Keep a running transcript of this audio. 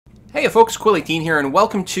Hey folks, Quill18 here, and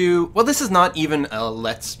welcome to, well, this is not even a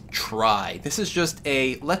let's try. This is just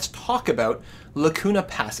a let's talk about Lacuna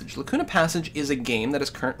Passage. Lacuna Passage is a game that is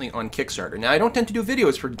currently on Kickstarter. Now, I don't tend to do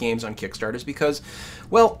videos for games on Kickstarters because,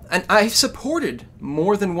 well, and I've supported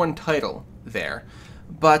more than one title there.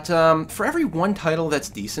 But for every one title that's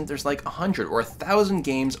decent, there's like 100 or 1,000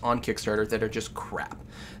 games on Kickstarter that are just crap,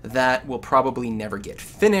 that will probably never get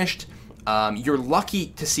finished. You're lucky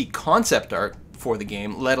to see concept art for the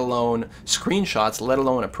game, let alone screenshots, let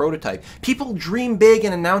alone a prototype. People dream big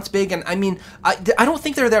and announce big, and I mean, I don't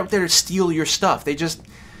think they're out there to steal your stuff. They're just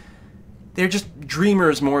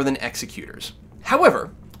dreamers more than executors. However,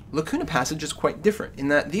 Lacuna Passage is quite different in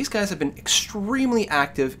that these guys have been extremely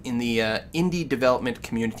active in the indie development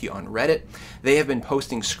community on Reddit. They have been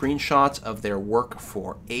posting screenshots of their work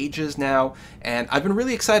for ages now, and I've been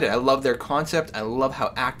really excited. I love their concept. I love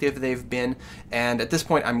how active they've been, and at this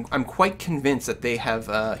point, I'm quite convinced that they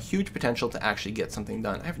have huge potential to actually get something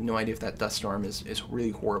done. I have no idea if that dust storm is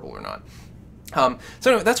really horrible or not.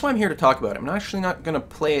 So anyway, that's why I'm here to talk about it. I'm actually not going to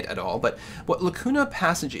play it at all, but what Lacuna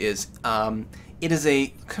Passage is, it is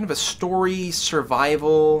a kind of a story,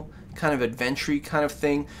 survival, kind of adventure kind of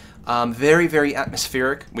thing. Very, very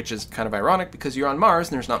atmospheric, which is kind of ironic because you're on Mars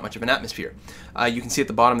and there's not much of an atmosphere. You can see at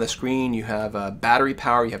the bottom of the screen you have battery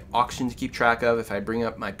power, you have oxygen to keep track of. If I bring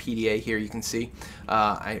up my PDA here, you can see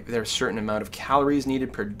there's a certain amount of calories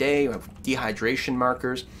needed per day. We have dehydration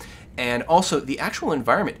markers. And also, the actual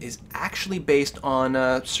environment is actually based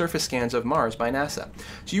on surface scans of Mars by NASA.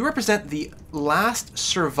 So you represent the last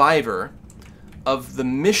survivor of the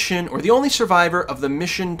mission, or the only survivor of the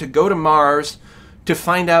mission to go to Mars to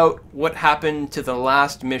find out what happened to the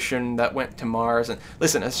last mission that went to Mars. And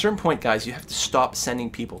listen, at a certain point, guys, you have to stop sending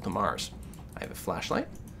people to Mars. I have a flashlight.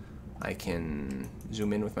 I can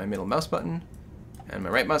zoom in with my middle mouse button and my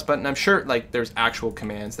right mouse button. I'm sure like there's actual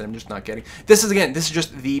commands that I'm just not getting. This is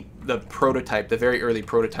just the prototype, the very early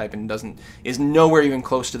prototype, and is nowhere even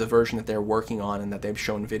close to the version that they're working on and that they've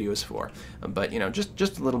shown videos for. But you know,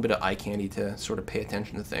 just a little bit of eye candy to sort of pay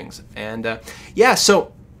attention to things. And yeah,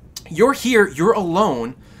 so you're here, you're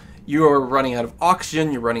alone. You're running out of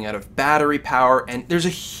oxygen, you're running out of battery power, and there's a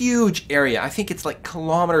huge area. I think it's like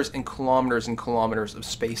kilometers and kilometers and kilometers of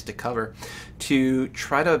space to cover to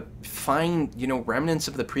try to find, you know, remnants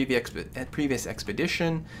of the previous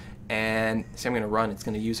expedition. And see, I'm going to run. It's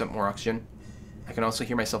going to use up more oxygen. I can also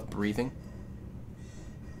hear myself breathing.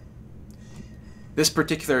 This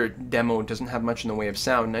particular demo doesn't have much in the way of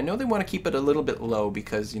sound, and I know they want to keep it a little bit low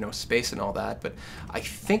because, you know, space and all that, but I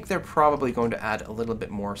think they're probably going to add a little bit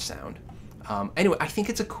more sound. Anyway, I think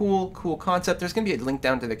it's a cool concept. There's going to be a link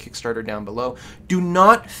down to the Kickstarter down below. Do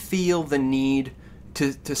not feel the need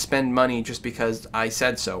to spend money just because I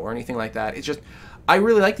said so or anything like that. It's just, I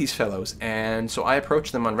really like these fellows, and so I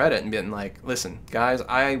approached them on Reddit and been like, listen, guys,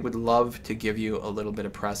 I would love to give you a little bit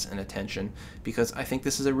of press and attention because I think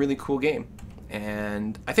this is a really cool game.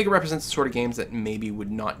 And I think it represents the sort of games that maybe would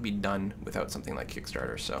not be done without something like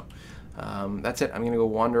Kickstarter. So that's it. I'm going to go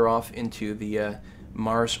wander off into the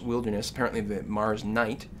Mars wilderness, apparently the Mars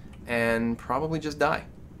night, and probably just die.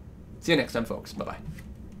 See you next time, folks. Bye-bye.